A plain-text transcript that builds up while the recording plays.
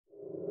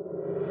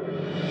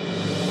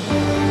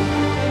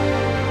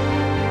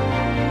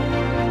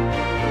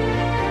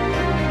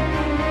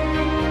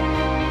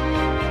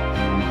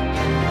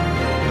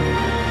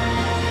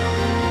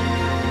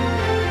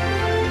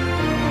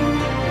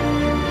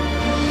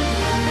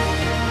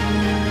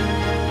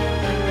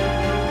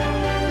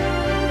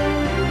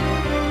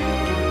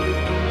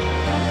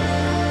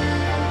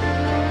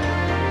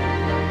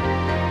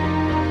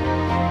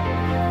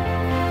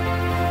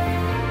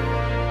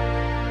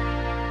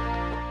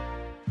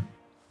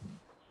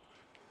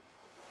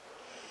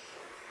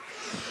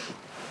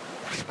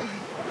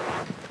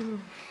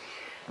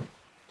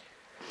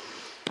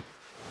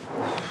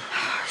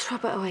Is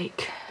Robert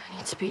awake? I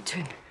need to speak to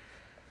him.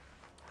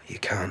 You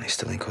can't. He's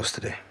still in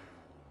custody.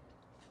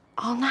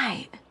 All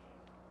night?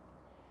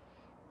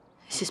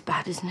 This is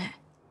bad, isn't it?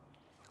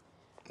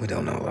 We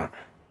don't know that.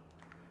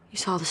 You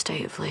saw the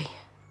state of Lee.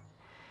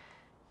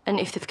 And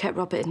if they've kept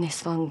Robert in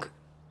this long,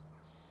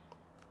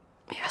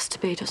 it has to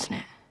be, doesn't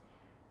it?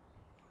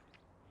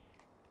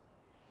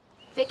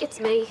 Vic, it's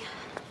me.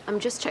 I'm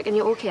just checking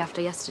you're okay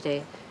after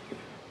yesterday.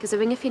 Give us a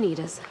ring if you need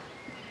us.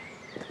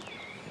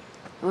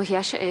 Oh,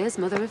 yes, she is,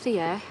 Mother of the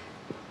Year.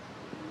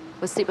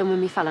 Was sleeping with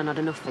me fella not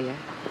enough for you?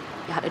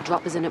 You had to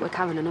drop us in it with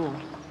Karen and all.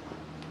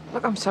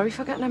 Look, I'm sorry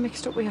for getting her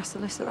mixed up with your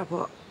solicitor,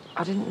 but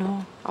I didn't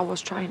know. I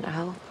was trying to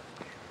help.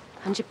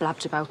 And you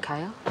blabbed about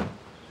Kyle.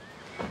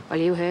 Well,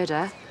 you heard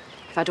her.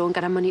 If I don't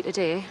get her money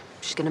today,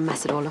 she's gonna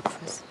mess it all up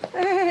for us.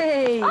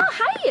 Hey! Oh,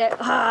 hiya!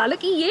 Ah, look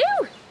at you!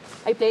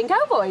 Are you playing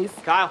cowboys?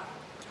 Kyle,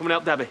 come and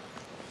help Debbie.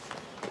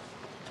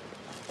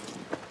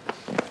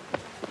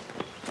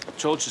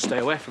 Told you to stay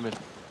away from him.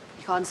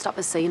 You can't stop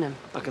us seeing him.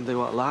 I can do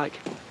what I like.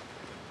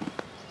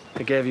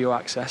 I gave you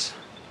access,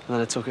 and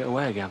then I took it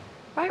away again.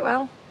 Right,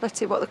 well, let's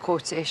see what the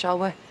court says, shall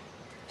we?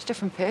 He's a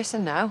different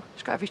person now.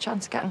 He's got every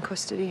chance of getting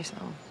custody, so...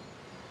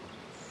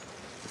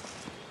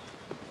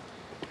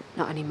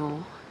 Not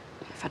anymore.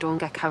 If I don't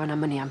get Karen her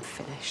money, I'm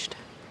finished.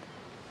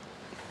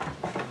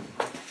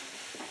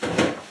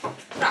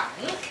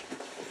 Frank?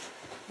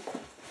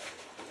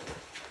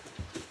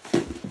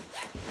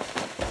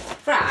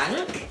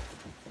 Frank?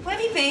 Where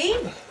have you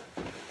been?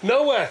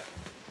 Nowhere.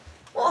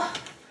 What?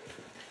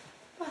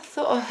 I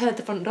thought I heard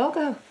the front door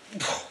go.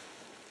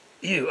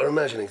 You are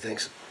imagining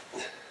things.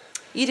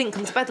 You didn't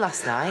come to bed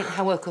last night.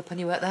 I woke up and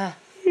you weren't there.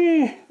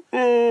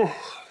 I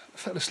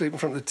fell asleep in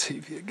front of the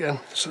TV again.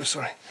 So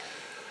sorry.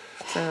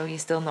 So you're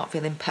still not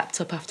feeling pepped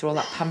up after all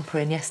that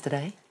pampering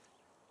yesterday?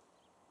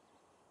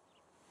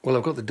 Well,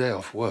 I've got the day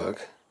off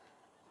work.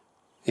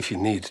 If you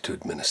need to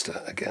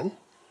administer again.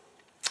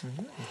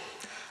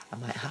 I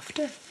might have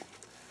to.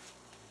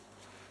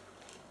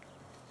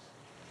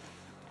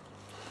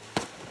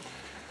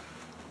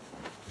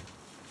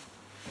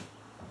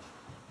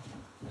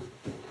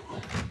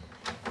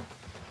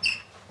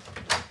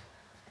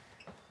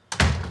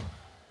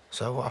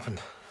 So, what happened?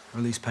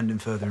 Release pending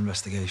further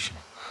investigation.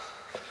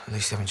 At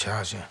least they haven't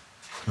charged you.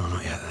 No,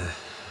 not yet. They're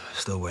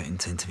still waiting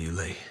to interview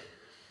Lee.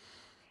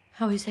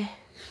 How is he?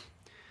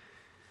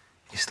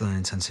 He's still in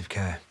intensive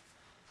care.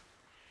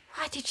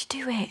 Why did you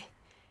do it?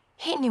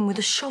 Hitting him with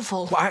a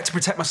shovel. Well, I had to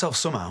protect myself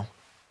somehow.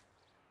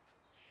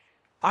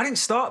 I didn't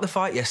start the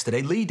fight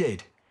yesterday. Lee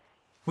did.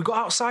 We got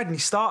outside and he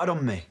started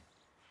on me.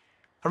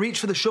 I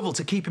reached for the shovel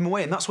to keep him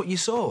away, and that's what you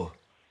saw.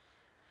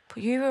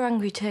 But you were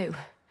angry too.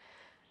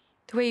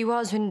 The way he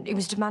was when he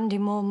was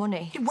demanding more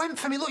money. He went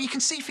for me. Look, you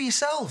can see for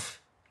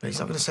yourself. But he's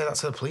not going to say that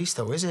to the police,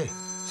 though, is he?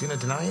 He's going to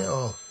deny it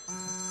all.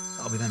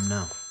 That'll be them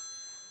now.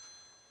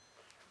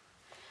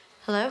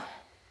 Hello?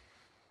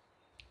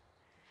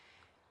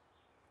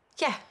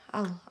 Yeah,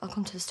 I'll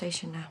come to the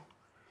station now.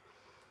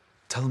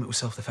 Tell them it was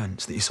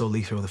self-defence, that you saw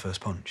Lee throw the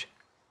first punch.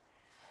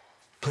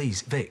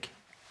 Please, Vic,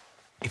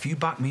 if you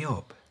back me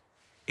up,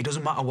 it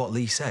doesn't matter what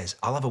Lee says.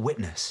 I'll have a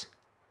witness.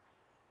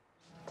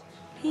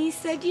 He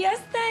said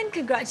yes then.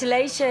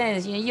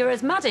 Congratulations. You're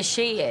as mad as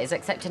she is,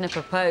 accepting a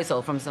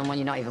proposal from someone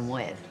you're not even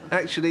with.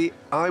 Actually,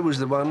 I was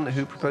the one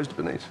who proposed to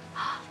Bernice.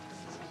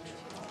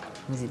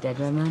 Was it dead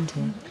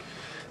romantic?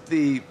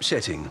 The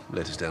setting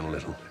let us down a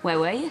little. Where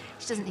were you?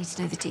 She doesn't need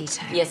to know the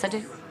details. Yes, I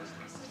do.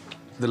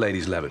 The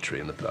ladies'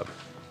 lavatory in the pub.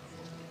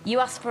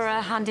 You asked for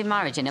a hand in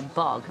marriage in a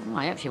bog. Oh,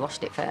 I hope she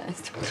washed it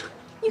first.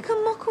 You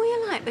can mock all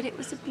you like, but it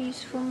was a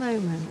beautiful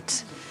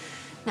moment.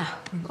 Now,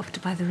 I'm off to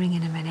buy the ring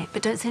in a minute,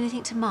 but don't say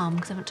anything to Mum,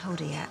 because I haven't told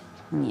her yet.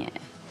 Yeah.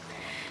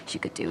 She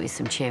could do with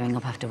some cheering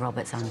up after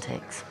Robert's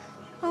antics.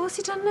 Well, what's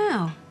he done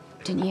now?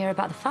 Didn't you hear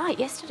about the fight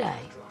yesterday?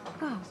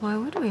 Well, why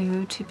would we? We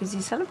were too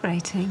busy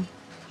celebrating.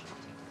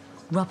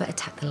 Robert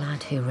attacked the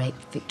lad who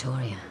raped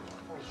Victoria.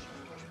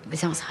 It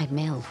was outside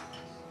Mill.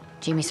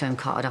 Jimmy saw him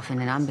carted off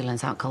in an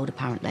ambulance out cold,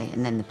 apparently,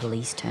 and then the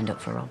police turned up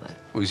for Robert.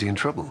 Was he in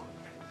trouble?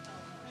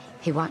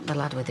 He whacked the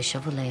lad with a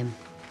shovel, Liam.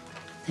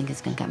 Think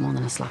it's going to get more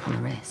than a slap on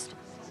the wrist.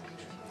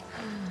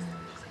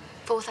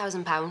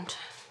 £4,000.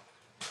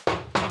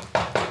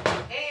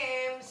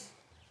 Ames!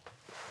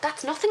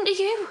 That's nothing to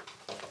you.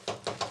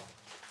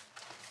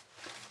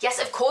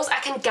 Yes, of course, I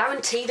can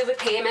guarantee the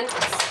repayments.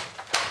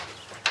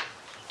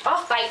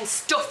 Oh, fine,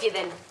 stuff you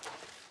then.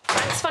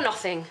 Thanks for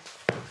nothing.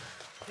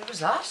 Who was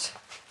that?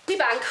 Me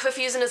bank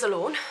refusing us a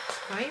loan.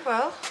 Right,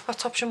 well,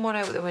 that's option one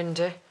out the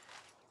window.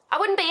 I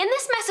wouldn't be in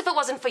this mess if it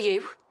wasn't for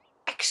you.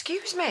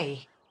 Excuse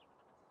me?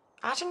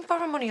 I didn't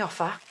borrow money off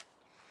her.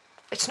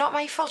 It's not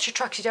my fault she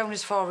tracked you down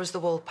as far as the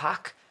wool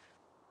pack.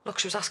 Look,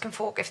 she was asking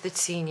folk if they'd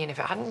seen you, and if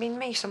it hadn't been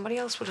me, somebody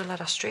else would have led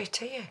her straight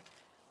to you.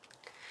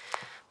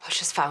 Well,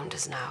 she's found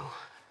us now,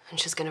 and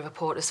she's going to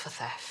report us for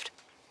theft.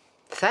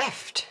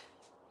 Theft?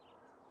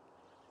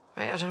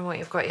 Right, I don't know what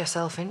you've got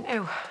yourself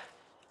into.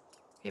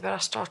 You better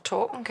start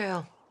talking,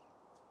 girl.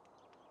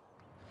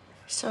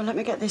 So let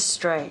me get this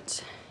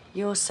straight.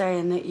 You're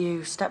saying that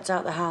you stepped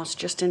out the house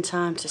just in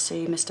time to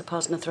see Mr.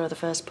 Posner throw the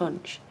first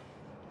punch?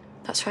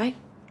 That's right.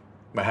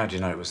 But how do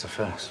you know it was the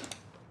first?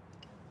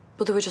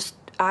 Well, they were just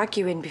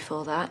arguing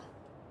before that.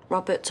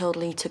 Robert told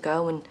Lee to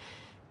go and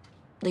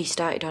Lee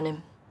started on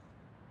him.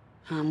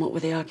 And what were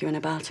they arguing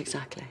about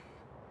exactly?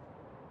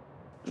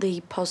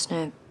 Lee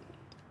Posner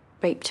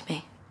raped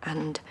me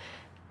and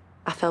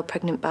I fell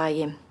pregnant by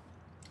him.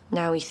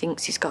 Now he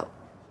thinks he's got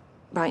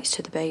rights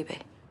to the baby.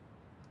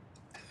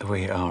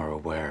 We are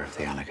aware of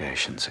the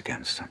allegations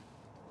against him.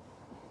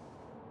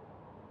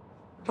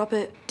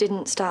 Robert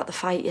didn't start the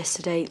fight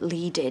yesterday,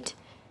 Lee did.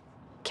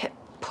 Kept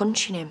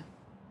punching him.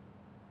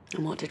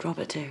 And what did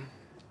Robert do?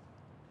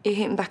 He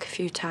hit him back a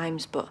few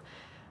times, but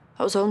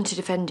that was only to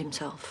defend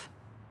himself.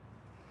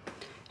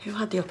 Who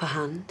had the upper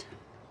hand?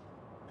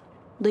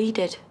 Lee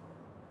did.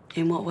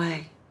 In what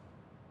way?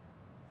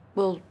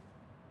 Well,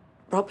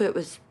 Robert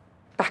was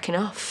backing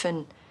off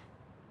and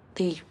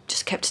Lee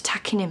just kept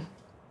attacking him.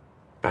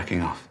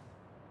 Backing off?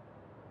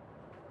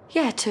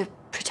 Yeah, to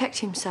protect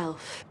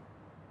himself.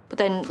 But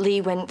then Lee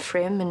went for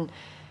him and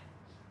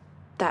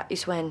that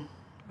is when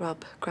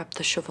Rob grabbed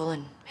the shovel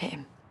and hit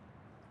him.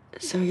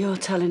 So you're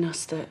telling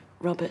us that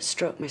Robert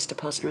struck Mr.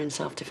 Posner in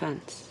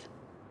self-defence?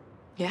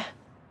 Yeah.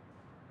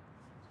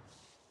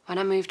 When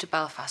I moved to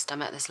Belfast, I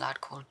met this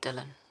lad called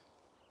Dylan.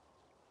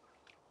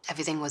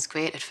 Everything was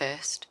great at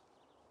first.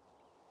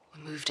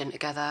 We moved in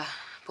together,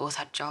 both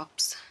had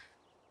jobs.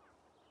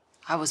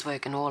 I was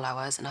working all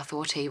hours, and I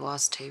thought he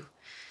was too.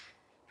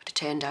 But it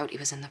turned out he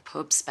was in the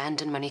pub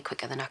spending money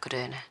quicker than I could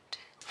earn it.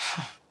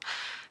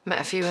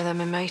 Met a few of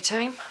them in my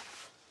time.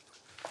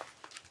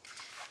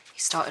 He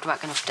started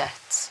racking up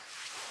debts.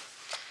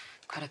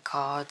 Credit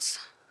cards,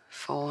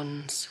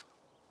 phones,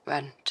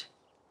 rent.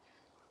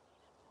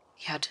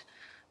 He had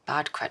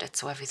bad credit,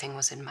 so everything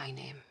was in my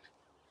name.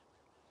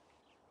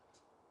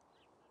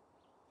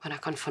 When I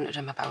confronted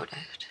him about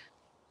it,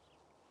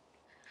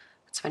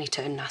 that's when he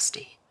turned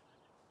nasty.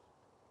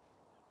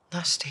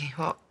 Nasty?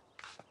 What?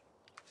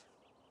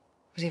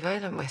 Was he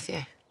violent with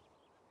you?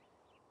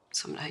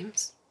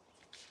 Sometimes.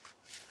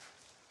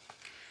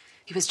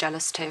 He was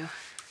jealous too.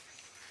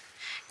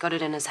 Got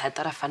it in his head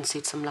that I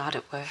fancied some lad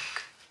at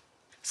work.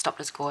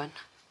 Stopped us going.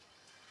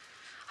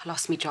 I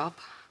lost my job.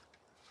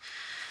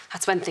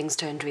 That's when things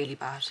turned really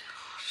bad.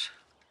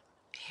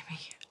 Amy,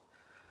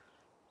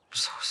 I'm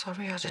so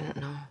sorry I didn't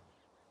know.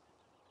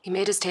 He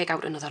made us take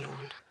out another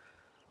loan.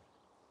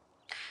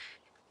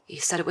 He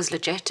said it was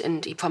legit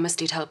and he promised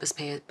he'd help us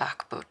pay it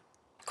back, but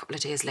a couple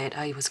of days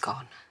later he was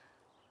gone.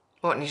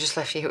 What, and he just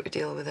left you to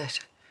deal with it?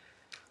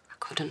 I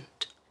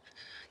couldn't.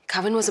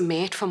 Karen was a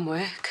mate from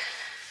work.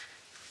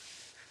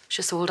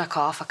 She sold her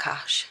car for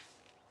cash.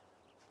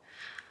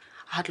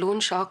 I had loan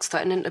sharks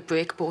threatening to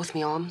break both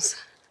my arms.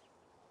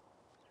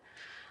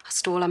 I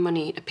stole her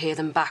money to pay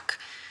them back,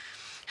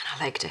 and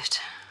I liked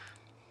it.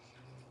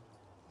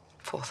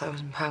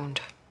 £4,000.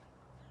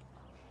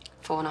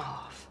 4.5.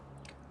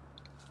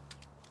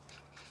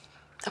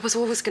 I was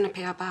always going to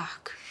pay her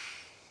back.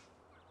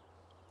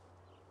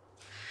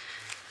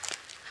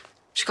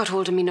 She got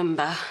hold of me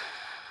number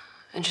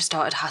and she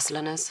started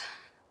hassling us.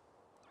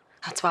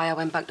 That's why I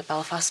went back to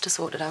Belfast to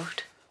sort it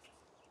out.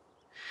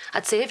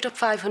 I'd saved up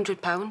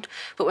 £500,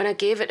 but when I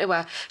gave it to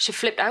her, she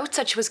flipped out,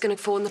 said she was going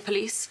to phone the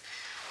police.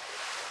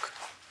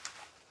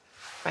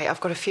 Right,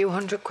 I've got a few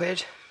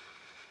 £100.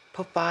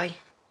 Put by.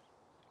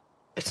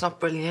 It's not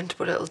brilliant,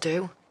 but it'll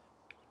do.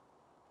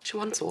 She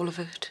wants all of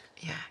it.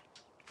 Yeah.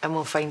 And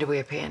we'll find a way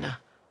of paying her.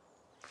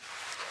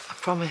 I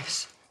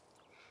promise.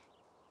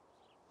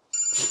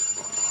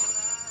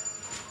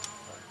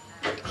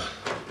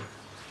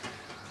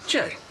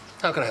 Jay,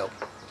 how can I help?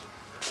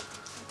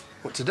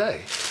 What,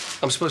 today?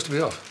 I'm supposed to be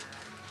off.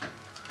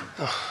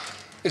 Oh,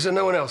 is there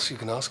no one else you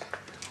can ask?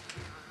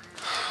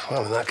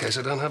 Well, in that case,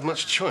 I don't have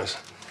much choice.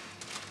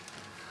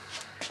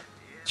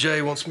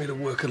 Jay wants me to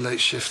work a late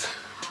shift.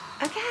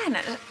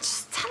 Again,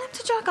 just tell him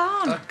to jog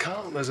on. I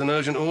can't. There's an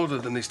urgent order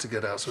that needs to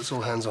get out, so it's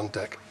all hands on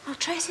deck. Oh,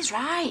 Tracy's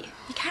right.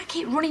 You can't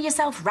keep running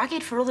yourself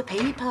ragged for other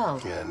people.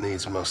 Yeah, it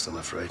needs must, I'm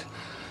afraid.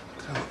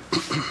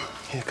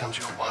 Here comes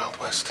your Wild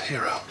West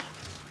hero.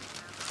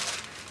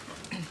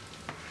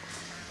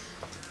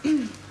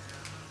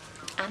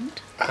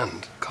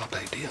 And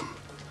carpe diem.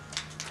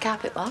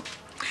 Carpet what?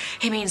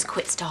 He means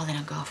quit stalling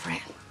and go for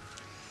it.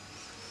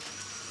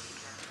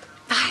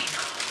 Fine.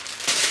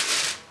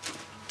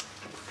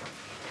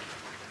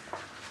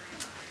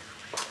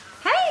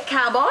 Hey,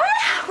 cowboy!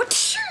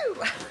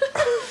 Whatchoo!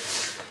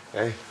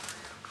 Hey.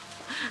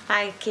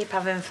 I keep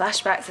having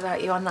flashbacks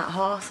about you on that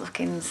horse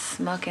looking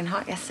smoking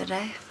hot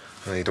yesterday.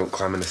 Well, you don't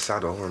climb in the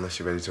saddle unless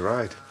you're ready to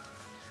ride.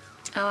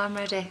 Oh, I'm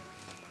ready.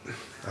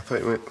 I thought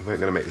you weren't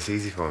going to make this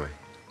easy for me.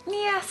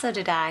 Yeah, so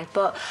did I.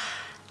 But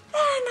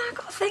then I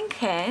got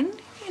thinking,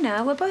 you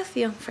know, we're both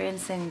young, free and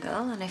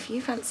single, and if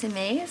you fancy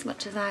me as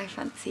much as I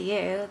fancy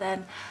you,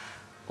 then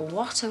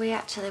what are we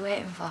actually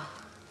waiting for?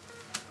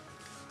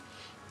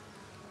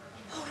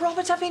 Oh,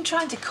 Robert, I've been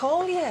trying to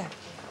call you. Yeah,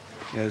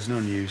 there's no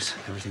news.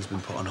 Everything's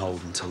been put on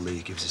hold until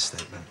Lee gives his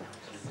statement.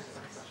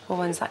 Well,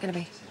 when's that going to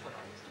be?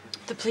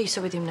 The police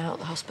are with him now at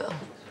the hospital.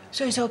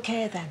 So he's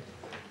okay then?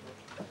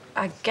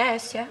 I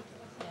guess, yeah.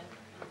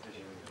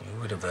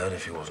 You would have heard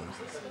if he wasn't.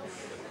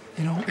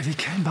 You know, if he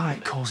came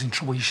back causing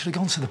trouble, you should have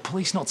gone to the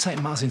police, not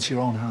taken matters into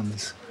your own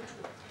hands.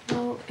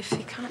 Well, if you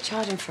can't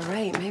charge him for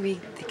rape, maybe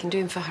they can do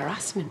him for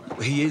harassment.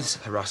 He is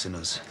harassing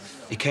us.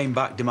 He came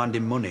back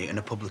demanding money and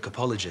a public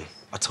apology.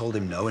 I told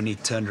him no, and he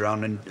turned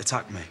around and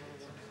attacked me.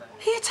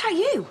 He attacked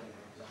you?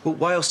 Well,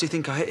 why else do you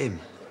think I hit him?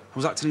 I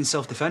was acting in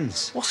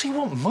self-defence. What's he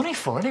want money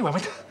for, anyway? I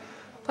mean,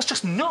 that's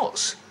just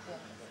nuts.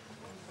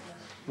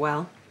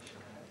 Well?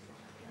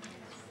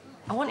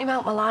 I want him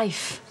out of my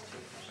life.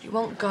 He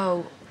won't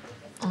go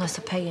unless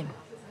I pay him.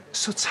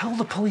 So tell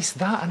the police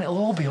that and it'll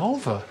all be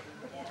over.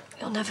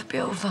 It'll never be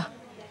over.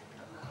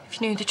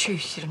 If you knew the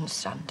truth, you'd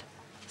understand.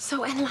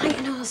 So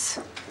enlighten us.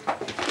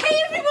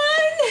 Hey, everyone!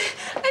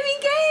 I'm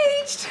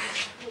engaged!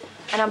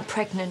 And I'm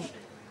pregnant.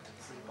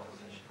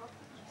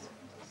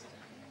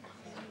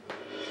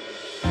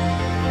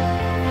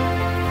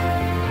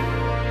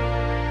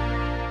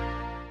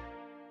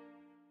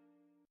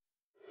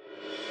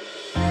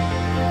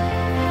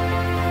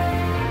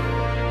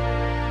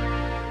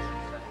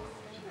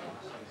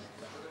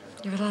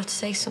 You're allowed to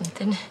say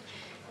something.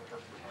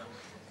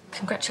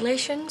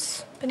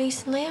 Congratulations,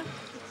 Bernice and Liam.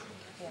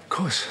 Of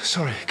course.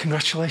 Sorry.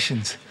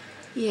 Congratulations.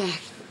 Yeah,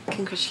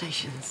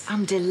 congratulations.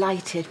 I'm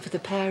delighted for the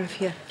pair of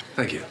you.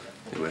 Thank you.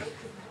 We're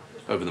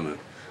over the moon.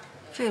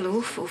 I feel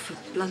awful for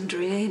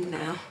blundering in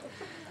now.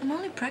 I'm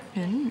only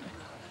pregnant.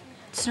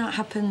 It's not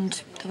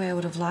happened the way I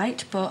would have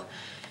liked, but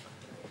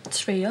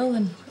it's real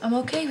and I'm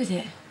okay with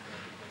it.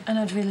 And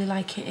I'd really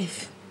like it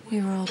if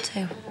we were all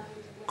too.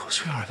 Of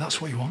course we are, if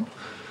that's what you want.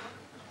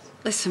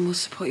 Listen, we'll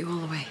support you all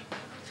the way.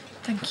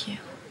 Thank you.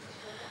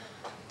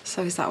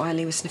 So is that why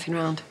Lee was sniffing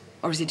around?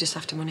 Or is he just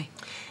after money?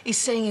 He's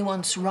saying he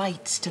wants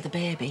rights to the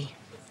baby.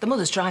 The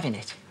mother's driving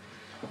it.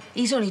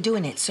 He's only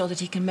doing it so that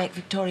he can make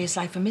Victoria's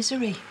life a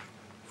misery.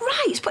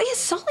 Right, but he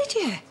assaulted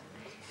you.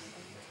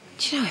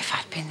 Do you know, if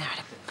I'd been there, I'd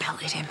have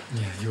belted him.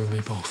 Yeah, you and me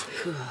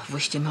both. I've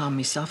wished him harm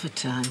myself at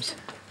times.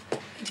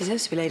 He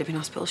deserves to be laid up in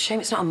hospital. Shame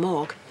it's not a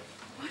morgue.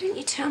 Why didn't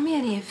you tell me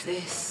any of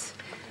this?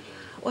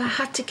 Well, I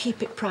had to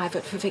keep it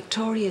private for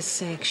Victoria's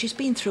sake. She's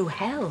been through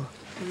hell.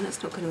 And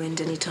that's not going to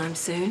end any time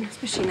soon,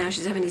 especially now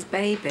she's having his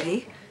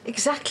baby.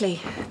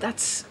 Exactly.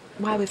 That's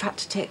why we've had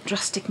to take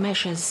drastic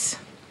measures.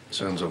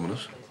 Sounds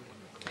ominous.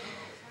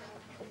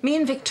 Me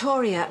and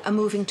Victoria are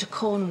moving to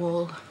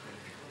Cornwall.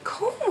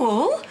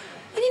 Cornwall?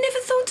 And you never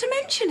thought to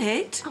mention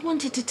it? I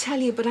wanted to tell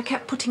you, but I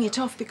kept putting it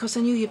off because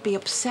I knew you'd be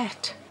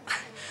upset.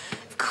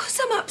 Of course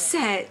I'm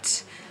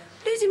upset.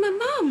 Losing my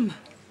mum.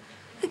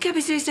 And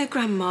Gabby's losing her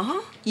grandma.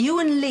 You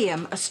and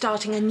Liam are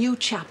starting a new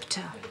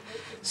chapter.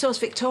 So's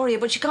Victoria,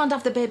 but she can't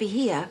have the baby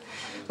here.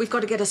 We've got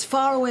to get as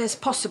far away as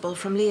possible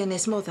from Lee and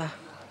his mother,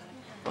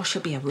 or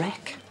she'll be a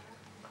wreck.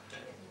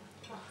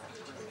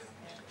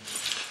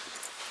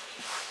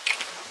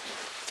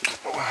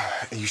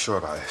 Are you sure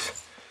about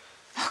this?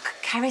 Look,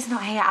 Carrie's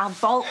not here. I'll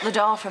bolt the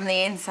door from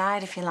the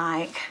inside if you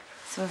like.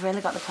 So we've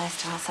really got the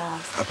place to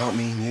ourselves. About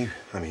me and you,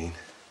 I mean.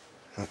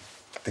 Look,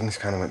 things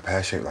kind of went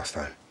pear-shaped last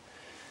time.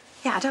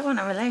 Yeah, I don't want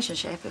a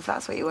relationship if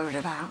that's what you're worried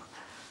about.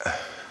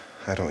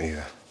 I don't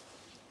either.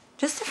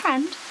 Just a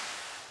friend.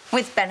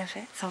 With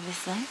benefits,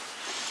 obviously.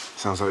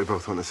 Sounds like we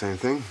both want the same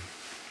thing.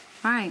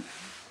 Right.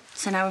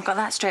 So now we've got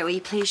that straight. Will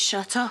you please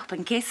shut up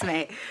and kiss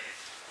me?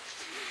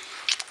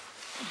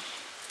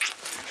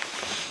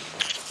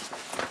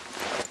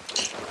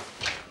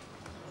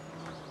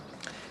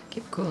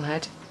 Keep a cool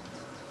head.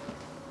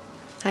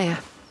 Hiya.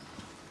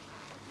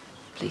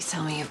 Please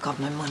tell me you've got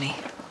my money.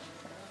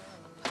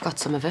 I've got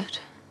some of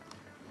it.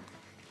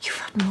 You've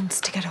had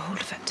months to get a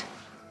hold of it.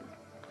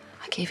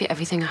 I gave you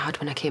everything I had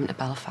when I came to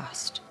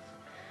Belfast.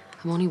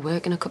 I'm only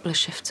working a couple of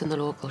shifts in the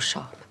local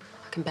shop.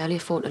 I can barely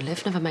afford to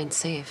live, never mind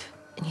save.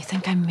 And you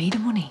think I made the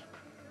money?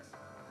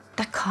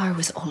 That car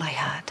was all I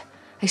had.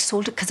 I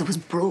sold it because it was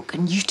broke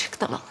and you took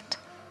the lot.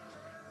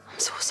 I'm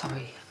so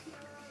sorry.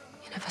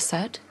 You never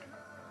said.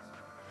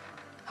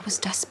 I was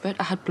desperate.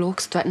 I had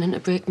blokes threatening to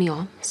break me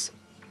arms.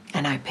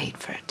 And I paid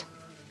for it.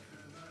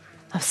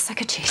 I'm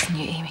sick of chasing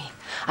you, Amy.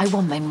 I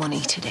want my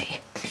money today.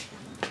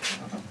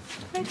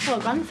 I paid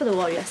 £4 for the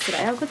war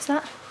yesterday. How good's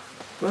that?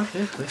 Well,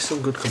 yeah, there's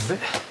some good come of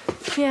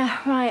it. Yeah,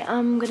 right.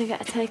 I'm going to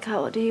get a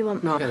takeout. What do you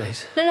want? No, get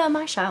these. No,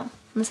 my shout. I'm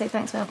going to say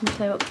thanks for helping me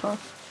play up before.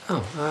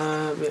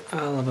 Oh,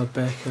 I'll have a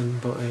bacon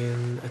butty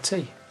and a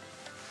tea.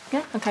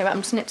 Yeah? OK, right.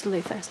 I'm just nip to the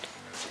loo first.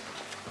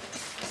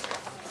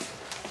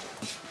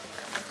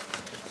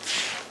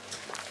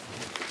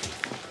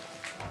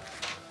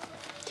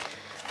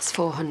 It's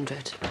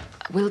 400.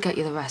 I will get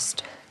you the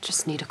rest.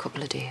 Just need a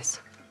couple of days.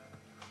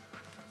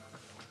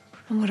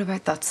 And what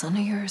about that son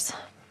of yours?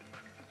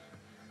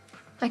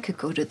 I could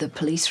go to the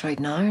police right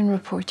now and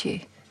report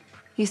you.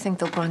 You think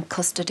they'll grant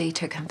custody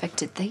to a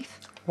convicted thief?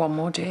 One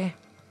more day.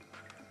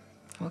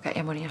 We'll get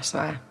your money, I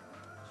swear.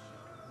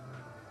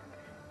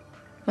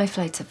 My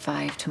flight's at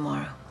 5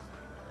 tomorrow.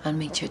 I'll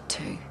meet you at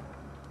 2.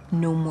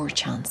 No more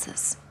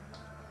chances.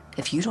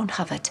 If you don't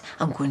have it,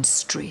 I'm going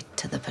straight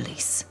to the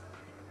police.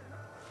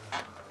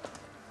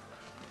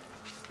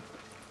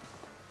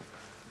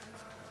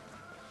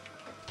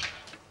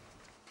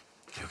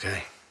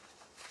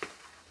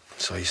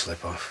 Saw you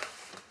slip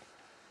off.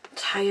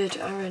 Tired,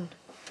 Aaron.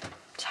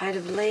 Tired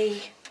of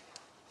Lee.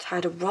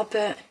 Tired of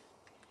Robert.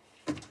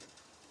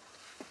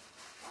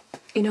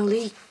 You know,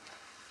 Lee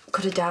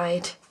could have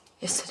died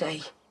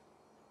yesterday.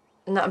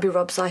 And that'd be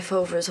Rob's life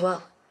over as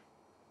well.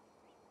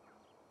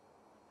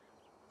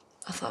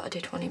 I thought I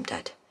did want him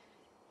dead.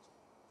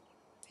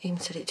 He even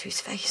said it to his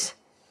face.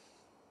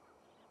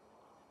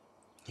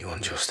 You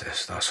want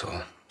justice, that's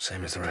all.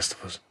 Same as the rest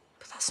of us.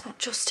 But that's not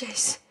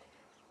justice.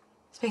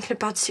 It's making a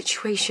bad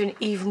situation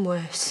even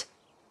worse.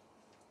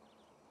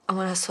 And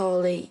when I saw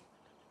Lee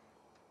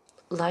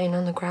lying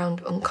on the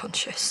ground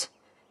unconscious,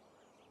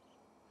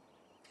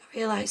 I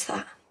realised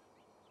that.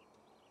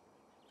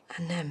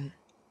 And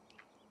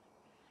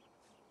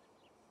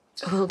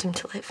I willed him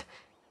to live.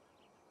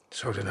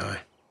 So did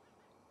I.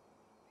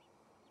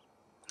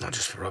 Not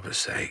just for Robert's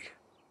sake.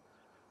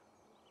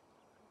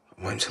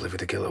 I want him to live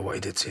with the guilt of what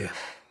he did to you.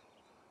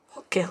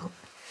 What guilt?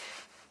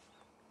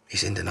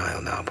 He's in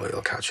denial now, but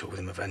it'll catch up with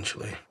him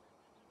eventually.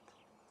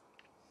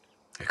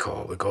 He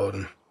caught up with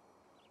Gordon.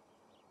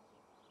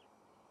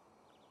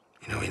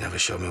 You know, he never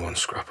showed me one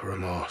scrap of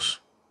remorse.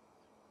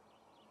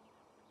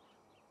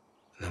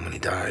 And then when he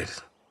died,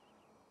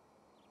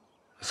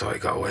 I thought he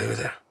got away with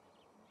it.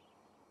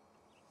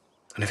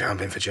 And if it hadn't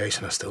been for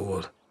Jason, I still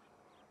would.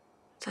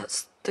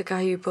 That's the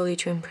guy who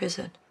bullied you in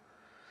prison?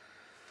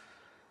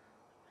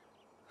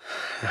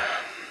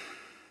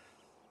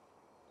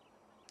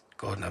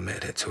 Gordon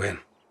admitted it to him.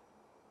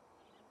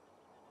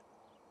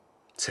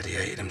 Said he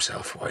hated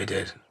himself for what he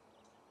did.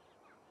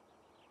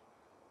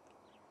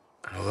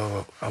 And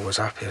although I was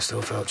happy, I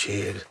still felt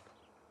cheated.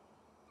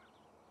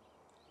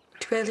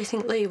 Do you really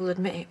think Lee will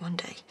admit it one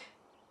day?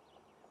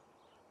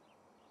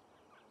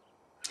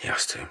 He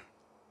has to.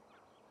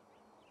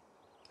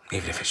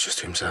 Even if it's just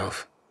to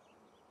himself.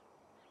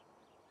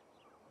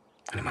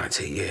 And it might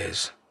take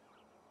years,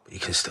 but you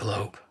can still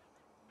hope.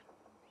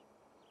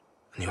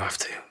 And you have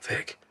to,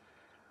 Vic.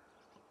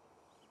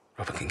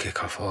 Robert can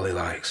kick off all he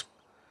likes.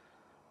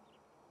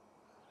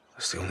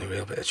 That's the only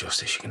real bit of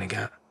justice you're gonna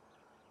get.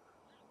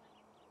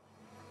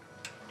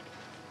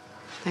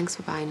 Thanks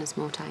for buying us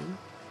more time.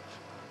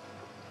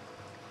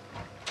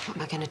 What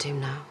am I gonna do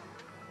now?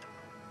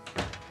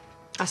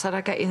 I said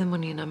I'd get you the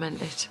money and I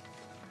meant it.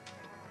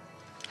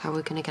 How are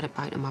we gonna get it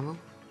by tomorrow?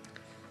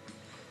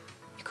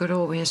 You could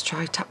always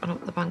try tapping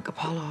up the bank of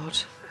Pollard.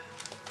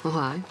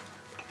 Why?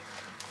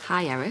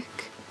 Hi,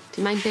 Eric.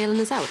 Do you mind bailing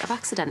us out? I've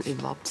accidentally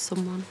robbed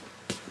someone.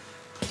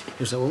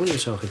 Who's that woman you're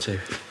talking to?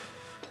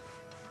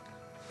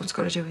 What's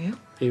got to do with you?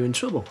 Are you in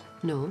trouble?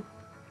 No.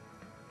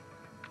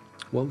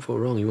 One foot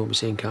wrong, you won't be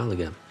seeing Carl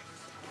again.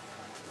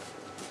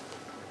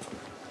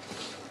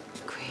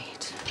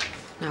 Great.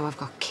 Now I've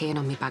got Kane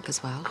on my back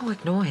as well. Oh,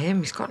 ignore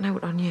him. He's got an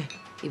out on you.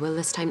 He will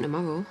this time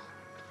tomorrow.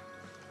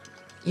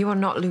 You are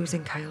not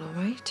losing Kyle, all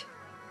right?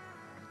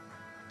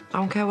 I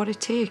don't care what it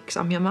takes.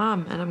 I'm your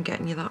mum and I'm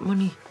getting you that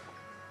money.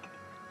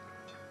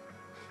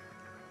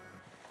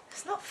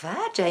 It's not fair,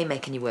 Jay,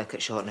 making you work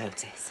at short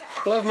notice.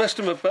 Well, I've messed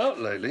him about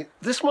lately.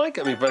 This might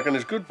get me back on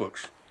his good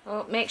books.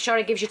 Well, make sure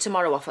he gives you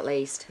tomorrow off at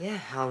least. Yeah,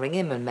 I'll ring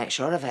him and make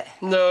sure of it.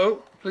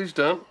 No, please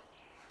don't.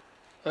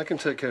 I can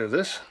take care of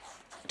this.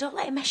 Don't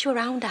let him mess you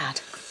around,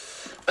 Dad.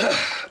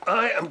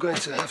 I am going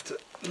to have to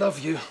love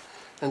you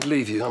and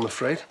leave you, I'm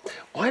afraid.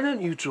 Why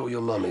don't you draw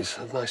your mummies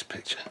a nice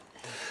picture?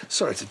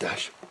 Sorry to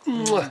dash.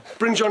 Mwah.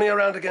 Bring Johnny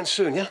around again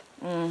soon, yeah?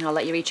 I'll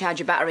let you recharge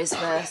your batteries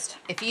first.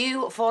 If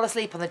you fall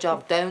asleep on the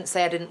job, don't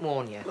say I didn't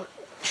warn you.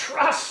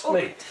 Trust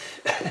me.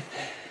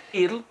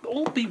 It'll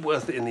all be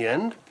worth it in the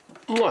end.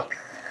 Mwah.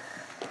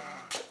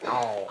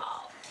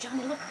 Oh.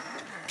 Johnny, look.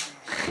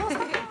 Look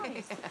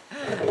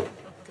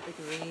at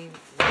the green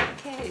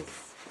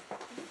kiss.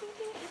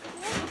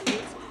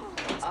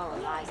 Oh,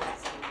 Liza.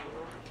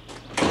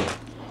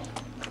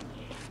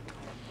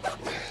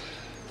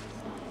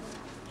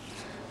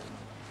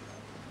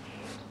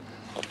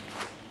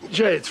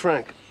 Jay, it's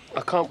Frank.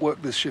 I can't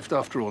work this shift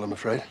after all, I'm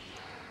afraid.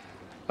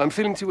 I'm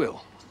feeling too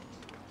ill.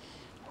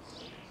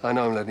 I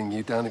know I'm letting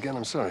you down again,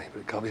 I'm sorry, but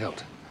it can't be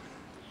helped.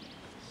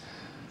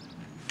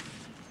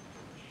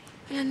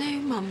 I know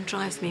Mum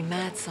drives me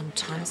mad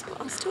sometimes, but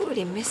I still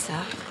really miss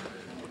her.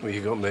 Well,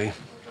 you got me.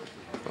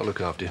 I'll look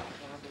after you.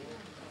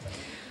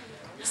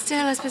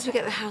 Still, I suppose we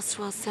get the house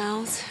to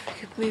ourselves. We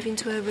could move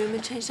into her room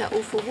and change that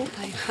awful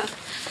wallpaper.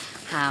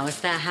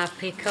 How's the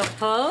happy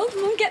couple?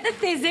 Mum, get the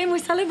fizz in, we're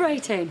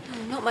celebrating.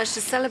 Oh, not much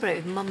to celebrate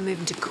with Mum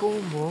moving to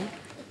Cornwall.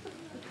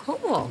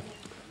 Cornwall?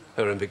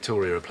 Her and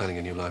Victoria are planning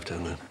a new life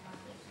down there.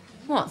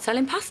 What,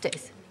 selling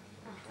pasties?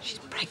 She's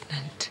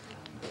pregnant.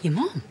 Your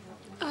mum?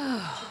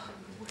 Oh,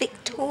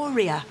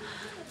 Victoria.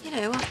 You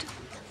know, after...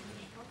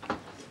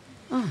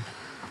 Oh,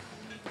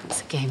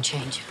 that's a game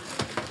changer.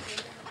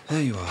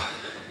 There you are.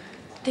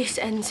 This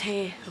ends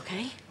here,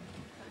 OK?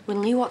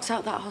 When Lee walks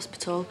out that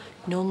hospital,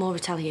 no more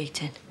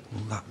retaliating.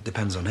 Well, that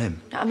depends on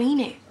him. I mean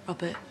it,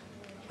 Robert.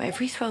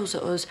 Whatever he throws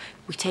at us,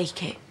 we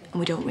take it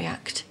and we don't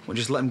react. We'll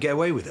just let him get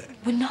away with it.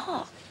 We're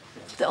not.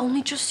 The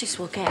only justice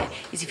we'll get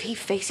is if he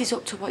faces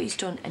up to what he's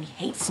done and he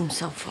hates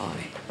himself for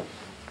it.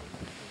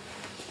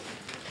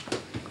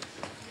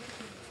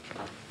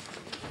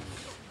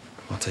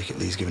 take it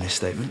Lee's given his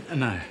statement.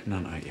 No,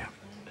 not yet.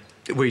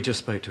 We just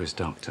spoke to his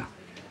doctor.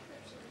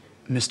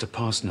 Mr.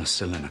 Posner's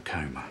still in a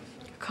coma.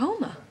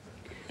 Coma?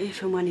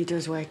 If and when he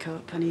does wake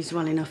up and he's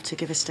well enough to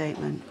give a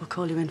statement, we'll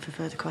call you in for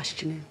further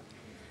questioning.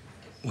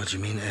 What do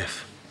you mean,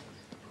 if?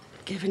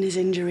 Given his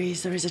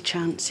injuries, there is a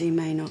chance he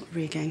may not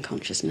regain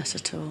consciousness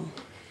at all.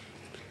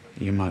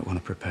 You might want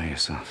to prepare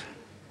yourself.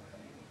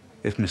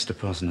 If Mr.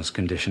 Posner's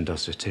condition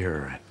does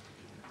deteriorate,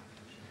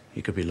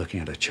 you could be looking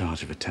at a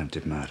charge of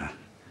attempted murder.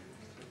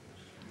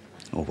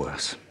 Or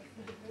worse.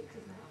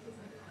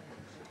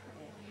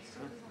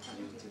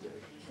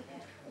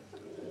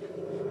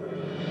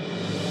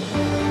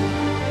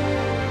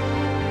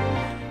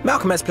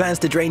 Malcolm has plans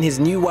to drain his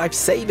new wife's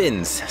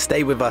savings.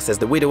 Stay with us as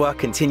The Widower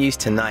continues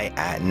tonight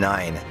at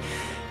 9.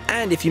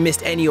 And if you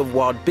missed any of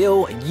Wild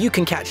Bill, you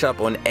can catch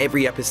up on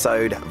every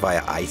episode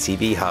via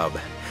ITV Hub.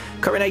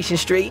 Coronation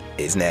Street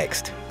is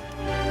next.